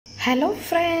Hello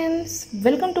friends,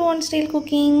 welcome to One Style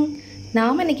Cooking.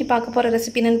 நாம இன்னைக்கு பார்க்க போற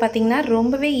ரெசிபி என்னன்னு பாத்தீங்கன்னா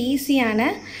ரொம்பவே ஈஸியான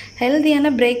ஹெல்தியான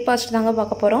பிரேக்ஃபாஸ்ட் தாங்க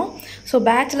பார்க்க போறோம். சோ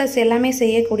பேச்சுலர்ஸ் எல்லாமே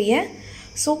செய்யக்கூடிய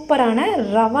சூப்பரான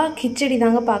ரவா கிச்சடி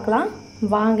தாங்க பார்க்கலாம்.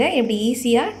 வாங்க எப்படி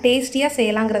ஈஸியா டேஸ்டியா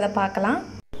செய்யலாம்ங்கறத பார்க்கலாம்.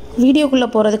 வீடியோக்குள்ள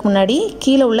போறதுக்கு முன்னாடி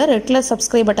கீழ உள்ள ரெட் கலர்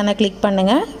சப்ஸ்கிரைப் பட்டனை கிளிக்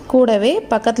பண்ணுங்க. கூடவே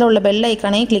பக்கத்துல உள்ள பெல்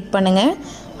ஐகானையும் கிளிக் பண்ணுங்க.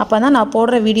 அப்பதான் நான்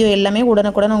போடுற வீடியோ எல்லாமே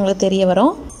உடனுக்குடன் உங்களுக்கு தெரிய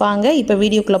வரும். வாங்க இப்போ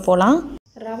வீடியோக்குள்ள போலாம்.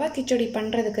 ரவா கிச்சடி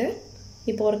பண்ணுறதுக்கு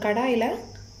இப்போ ஒரு கடாயில்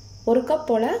ஒரு கப்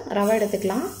போல் ரவை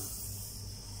எடுத்துக்கலாம்.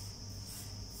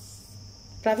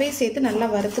 ரவையை சேர்த்து நல்லா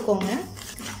வறுத்துக்கோங்க.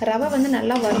 ரவை வந்து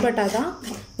நல்லா வறுபட்டால் தான்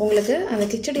உங்களுக்கு அந்த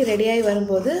கிச்சடி ரெடியாகி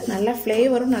வரும்போது நல்லா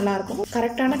ஃப்ளேவரும் நல்லாயிருக்கும்.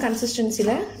 கரெக்டான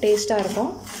கன்சிஸ்டன்சியில் டேஸ்ட்டாக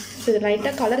இருக்கும். ஸோ இது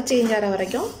லைட்டாக கலர் சேஞ்ச் ஆகிற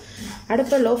வரைக்கும்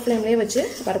அடுப்பை லோ ஃப்ளேம்லேயே வச்சு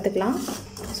வறுத்துக்கலாம்.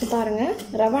 ஸோ பாருங்கள்,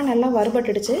 ரவை நல்லா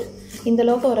வறுபட்டுடுச்சு.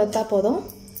 இந்தளவுக்கு வறுத்தா போதும்.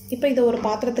 இப்போ இதை ஒரு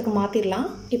பாத்திரத்துக்கு மாற்றிடலாம்.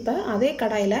 இப்போ அதே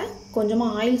கடாயில்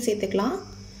கொஞ்சமாக ஆயில் சேர்த்துக்கலாம்.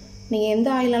 நீங்கள் எந்த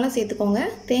ஆயிலெல்லாம் சேர்த்துக்கோங்க.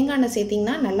 தேங்காய் எண்ணெய்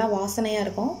சேர்த்திங்கன்னா நல்லா வாசனையாக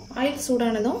இருக்கும். ஆயில்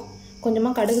சூடானதும்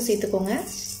கொஞ்சமாக கடுகு சேர்த்துக்கோங்க.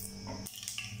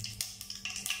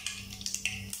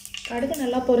 கடுகு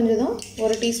நல்லா பொரிஞ்சதும்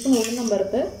ஒரு டீஸ்பூன்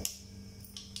உளுந்தம்பருப்பு,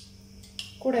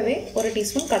 கூடவே ஒரு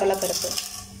டீஸ்பூன் கடலைப்பருப்பு,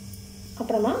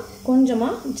 அப்புறமா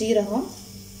கொஞ்சமாக ஜீரகம்,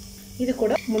 இது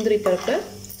கூட முந்திரி பருப்பு.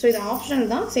 ஸோ இது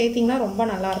ஆப்ஷனல் தான், சேர்த்திங்கன்னா ரொம்ப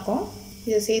நல்லாயிருக்கும்.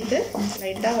 இதை சேர்த்து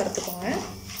லைட்டாக வறுத்துக்கோங்க.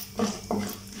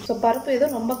 ஸோ பருப்பு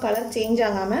எதுவும் ரொம்ப கலர் சேஞ்ச்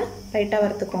ஆகாமல் லைட்டாக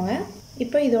வறுத்துக்கோங்க.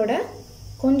 இப்போ இதோட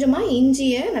கொஞ்சமாக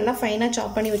இஞ்சியை நல்லா ஃபைனாக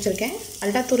சாப் பண்ணி வச்சுருக்கேன்.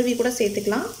 அல்டா துருவி கூட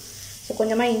சேர்த்துக்கலாம். ஸோ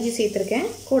கொஞ்சமாக இஞ்சி சேர்த்துருக்கேன்.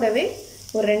 கூடவே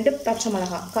ஒரு 2 பச்சை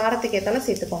மிளகாய் காரத்துக்கு ஏற்றால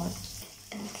சேர்த்துக்கோங்க.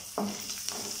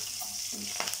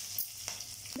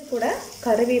 இது கூட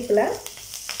கருவேப்பிலை,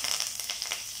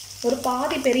 ஒரு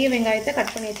பாதி பெரிய வெங்காயத்தை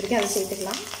கட் பண்ணி வச்சுருக்கேன், அதை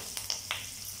சேர்த்துக்கலாம்.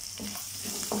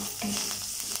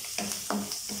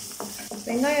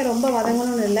 வெங்காயம் ரொம்ப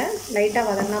வதங்கணும்னு இல்லை, லைட்டாக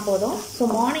வதங்கினா போதும். ஸோ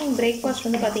மார்னிங் பிரேக்ஃபாஸ்ட்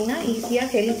வந்து பார்த்திங்கன்னா ஈஸியாக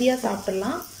ஹெல்த்தியாக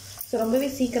சாப்பிட்றலாம். ஸோ ரொம்பவே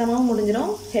சீக்கிரமாகவும்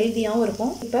முடிஞ்சிடும், ஹெல்த்தியாகவும்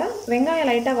இருக்கும். இப்போ வெங்காயம்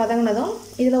லைட்டாக வதங்கினதும்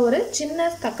இதில் ஒரு சின்ன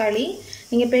தக்காளி,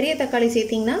 நீங்கள் பெரிய தக்காளி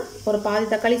சேர்த்திங்கன்னா ஒரு பாதி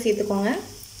தக்காளி சேர்த்துக்கோங்க.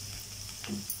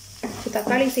 ஸோ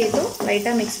தக்காளி சேர்த்தும்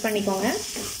லைட்டாக மிக்ஸ் பண்ணிக்கோங்க.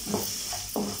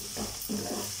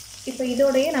 இப்போ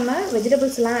இதோடையே நம்ம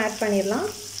வெஜிடபிள்ஸ்லாம் ஆட் பண்ணிடலாம்.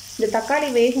 இந்த தக்காளி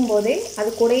வேகும் போதே அது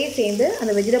கூடயே சேர்ந்து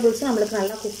அந்த வெஜிடபிள்ஸும் நம்மளுக்கு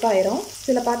நல்லா குக் ஆயிரும்.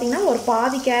 இதில் பார்த்தீங்கன்னா ஒரு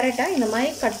பாதி கேரட்டை இந்த மாதிரி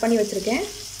கட் பண்ணி வச்சுருக்கேன்.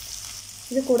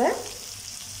 இது கூட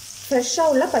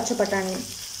ஃப்ரெஷ்ஷாக உள்ள பச்சை பட்டாணி,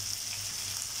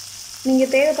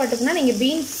 நீங்கள் தேவைப்பட்டுக்குன்னா நீங்கள்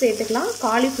பீன்ஸ் சேர்த்துக்கலாம்,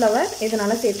 காலிஃப்ளவர்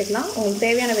எதுனாலும் சேர்த்துக்கலாம், உங்களுக்கு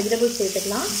தேவையான வெஜிடபிள்ஸ்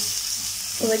சேர்த்துக்கலாம்.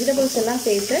 வெஜிடபிள்ஸ் எல்லாம்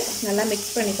சேர்த்து நல்லா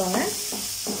மிக்ஸ் பண்ணிக்கோங்க.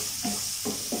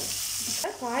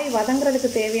 காய்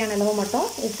வதங்குறதுக்கு தேவையான அளவு மட்டும்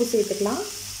உப்பு சேர்த்துக்கலாம்.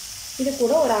 இது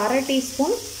கூட ஒரு 1/2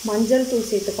 டீஸ்பூன் மஞ்சள் தூள்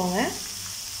சேர்த்துக்கோங்க.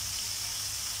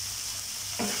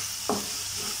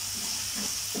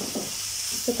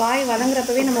 ஸோ காய்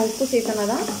வதங்குறப்பவே நம்ம உப்பு சேர்த்தோன்னா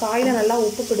தான் காயில் நல்லா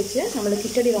உப்பு பிடிச்சி நம்மளுக்கு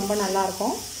கிச்சடி ரொம்ப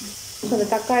நல்லாயிருக்கும். ஸோ அந்த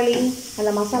தக்காளி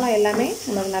அந்த மசாலா எல்லாமே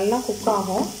நம்மளுக்கு நல்லா குக்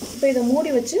ஆகும். இப்போ இதை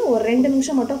மூடி வச்சு ஒரு 2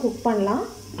 நிமிஷம் மட்டும் குக் பண்ணலாம்.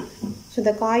 ஸோ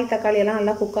இந்த காய் தக்காளி எல்லாம்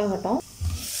நல்லா குக் ஆகட்டும்.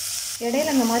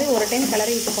 இடையில இந்த மாதிரி ஒரு டைம்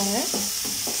கிளறி விட்டுக்கோங்க.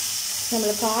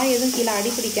 நம்மளுக்கு காய் எதுவும் கீழே அடி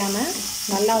பிடிக்காமல்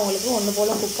நல்லா உங்களுக்கு ஒன்று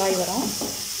போல் குக் ஆகி வரும்.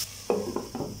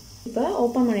 இப்போ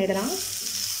ஓப்பன் பண்ணிடலாம்.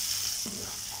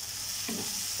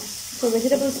 ஸோ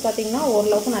வெஜிடபிள்ஸ் பார்த்திங்கன்னா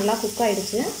ஓரளவுக்கு நல்லா குக்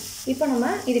ஆகிடுச்சு. இப்போ நம்ம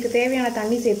இதுக்கு தேவையான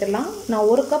தண்ணி சேர்த்துடலாம். நான்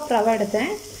 1 கப் ரவை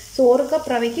எடுத்தேன். ஸோ 1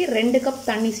 கப் ரவைக்கு 2 கப்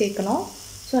தண்ணி சேர்க்கணும்.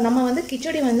 ஸோ நம்ம வந்து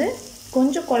கிச்சடி வந்து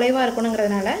கொஞ்சம் குலைவாக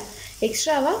இருக்கணுங்கிறதுனால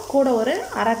எக்ஸ்ட்ராவாக கூட ஒரு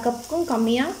 1/2 கப்புக்கும்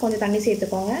கம்மியாக கொஞ்சம் தண்ணி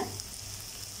சேர்த்துக்கோங்க.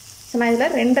 ஸோ நான்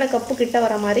இதில் 2.5 கப்பு கிட்ட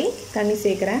வர மாதிரி தண்ணி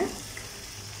சேர்க்குறேன்.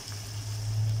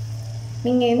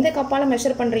 நீங்கள் எந்த கப்பால்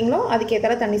மெஷர் பண்ணுறீங்களோ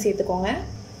அதுக்கேற்ற தண்ணி சேர்த்துக்கோங்க.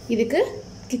 இதுக்கு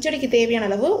கிச்சடிக்கு தேவையான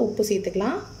அளவு உப்பு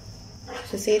சேர்த்துக்கலாம்.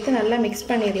 ஸோ சேர்த்து நல்லா மிக்ஸ்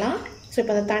பண்ணிடலாம். ஸோ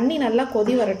இப்போ அந்த தண்ணி நல்லா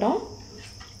கொதி வரட்டும்.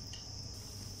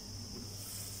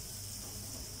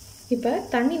 இப்போ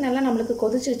தண்ணி நல்லா நம்மளுக்கு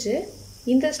கொதிச்சிச்சு.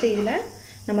 இந்த ஸ்டேஜில்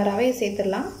நம்ம ரவையை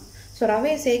சேர்த்துடலாம். ஸோ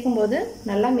ரவையை சேர்க்கும்போது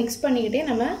நல்லா மிக்ஸ் பண்ணிக்கிட்டே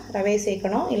நம்ம ரவையை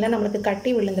சேர்க்கணும், இல்லை நம்மளுக்கு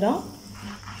கட்டி விழுந்துடும்.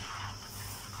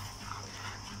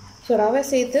 ஸோ ரவை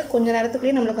சேர்த்து கொஞ்சம்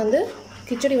நேரத்துக்குள்ளேயே நம்மளுக்கு வந்து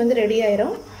கிச்சடி வந்து ரெடி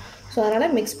ஆயிரும். ஸோ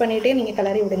அதனால் மிக்ஸ் பண்ணிகிட்டே நீங்கள்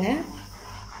கிளறி விடுங்க.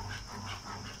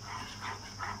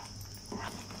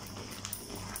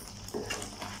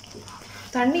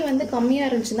 தண்ணி வந்து கம்மியாக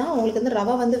இருந்துச்சுன்னா உங்களுக்கு வந்து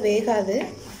ரவை வந்து வேகாது,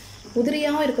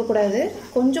 உதிரியாகவும் இருக்கக்கூடாது,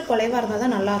 கொஞ்சம் குலைவாக இருந்தால்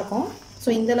தான் நல்லாயிருக்கும். ஸோ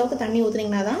இந்தளவுக்கு தண்ணி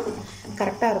ஊற்றுனீங்கன்னா தான்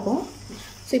கரெக்டாக இருக்கும்.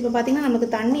 ஸோ இப்போ பார்த்திங்கன்னா நமக்கு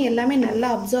தண்ணி எல்லாமே நல்லா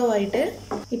அப்சர்வ் ஆகிட்டு,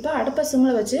 இப்போ அடுப்பை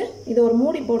சிம்மில் வச்சு இது ஒரு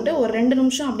மூடி போட்டு ஒரு 2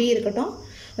 நிமிஷம் அப்படியே இருக்கட்டும்.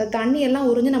 அந்த தண்ணி எல்லாம்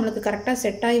உறிஞ்சு நம்மளுக்கு கரெக்டாக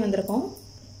செட் ஆகி வந்திருக்கும்.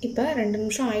 இப்போ 2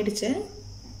 நிமிஷம் ஆயிடுச்சு.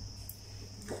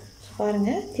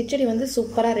 பாருங்கள், கிச்சடி வந்து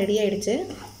சூப்பராக ரெடி ஆகிடுச்சு.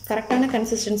 கரெக்டான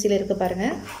கன்சிஸ்டன்சியில் இருக்குது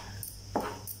பாருங்கள்.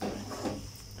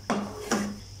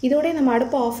 இதோடய நம்ம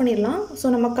அடுப்பை ஆஃப் பண்ணிடலாம். ஸோ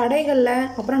நம்ம கடைகளில்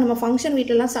அப்புறம் நம்ம ஃபங்க்ஷன்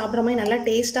வீட்டிலலாம் சாப்பிட்ற மாதிரி நல்லா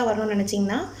டேஸ்ட்டாக வரணும்னு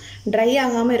நினச்சிங்கன்னா, ட்ரை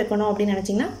ஆகாமல் இருக்கணும் அப்படின்னு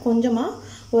நினச்சிங்கன்னா கொஞ்சமாக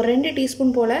ஒரு 2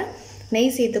 டீஸ்பூன் போல்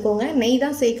நெய் சேர்த்துக்கோங்க. நெய்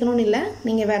தான் சேர்க்கணும்னு இல்லை,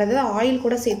 நீங்கள் வேறு எதாவது ஆயில்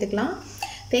கூட சேர்த்துக்கலாம்,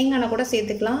 தேங்காய் எண்ணெய் கூட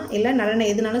சேர்த்துக்கலாம், இல்லை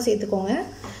நல்லெண்ணெய் எதுனாலும் சேர்த்துக்கோங்க.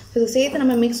 இது சேர்த்து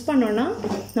நம்ம மிக்ஸ் பண்ணோன்னா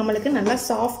நம்மளுக்கு நல்லா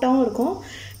சாஃப்டாகவும் இருக்கும்,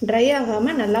 ட்ரை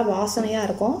ஆகாமல் நல்லா வாசனையாக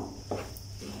இருக்கும்.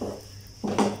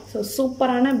 ஸோ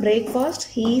சூப்பரான பிரேக்ஃபாஸ்ட்,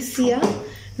 ஈஸியாக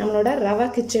நம்மளோட ரவா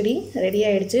கிச்சடி ரெடி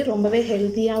ஆகிடுச்சு. ரொம்பவே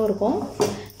ஹெல்த்தியாகவும் இருக்கும்.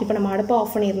 இப்போ நம்ம அடுப்பை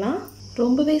ஆஃப் பண்ணிடலாம்.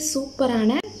 ரொம்பவே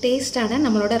சூப்பரான டேஸ்டான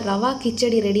நம்மளோட ரவா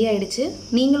கிச்சடி ரெடி ஆகிடுச்சு.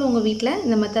 நீங்களும் உங்கள் வீட்டில்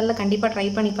இந்த மெத்தடில் கண்டிப்பாக ட்ரை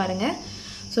பண்ணி பாருங்கள்.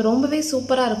 ஸோ ரொம்பவே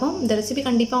சூப்பராக இருக்கும். இந்த ரெசிபி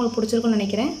கண்டிப்பாக உங்களுக்கு பிடிச்சிருக்குன்னு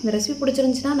நினைக்கிறேன். இந்த ரெசிபி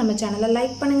பிடிச்சிருந்துச்சுன்னா நம்ம சேனலை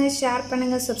லைக் பண்ணுங்கள், ஷேர்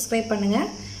பண்ணுங்கள், சப்ஸ்கிரைப் பண்ணுங்கள்,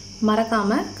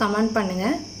 மறக்காமல் கமெண்ட்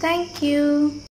பண்ணுங்கள். தேங்க்யூ.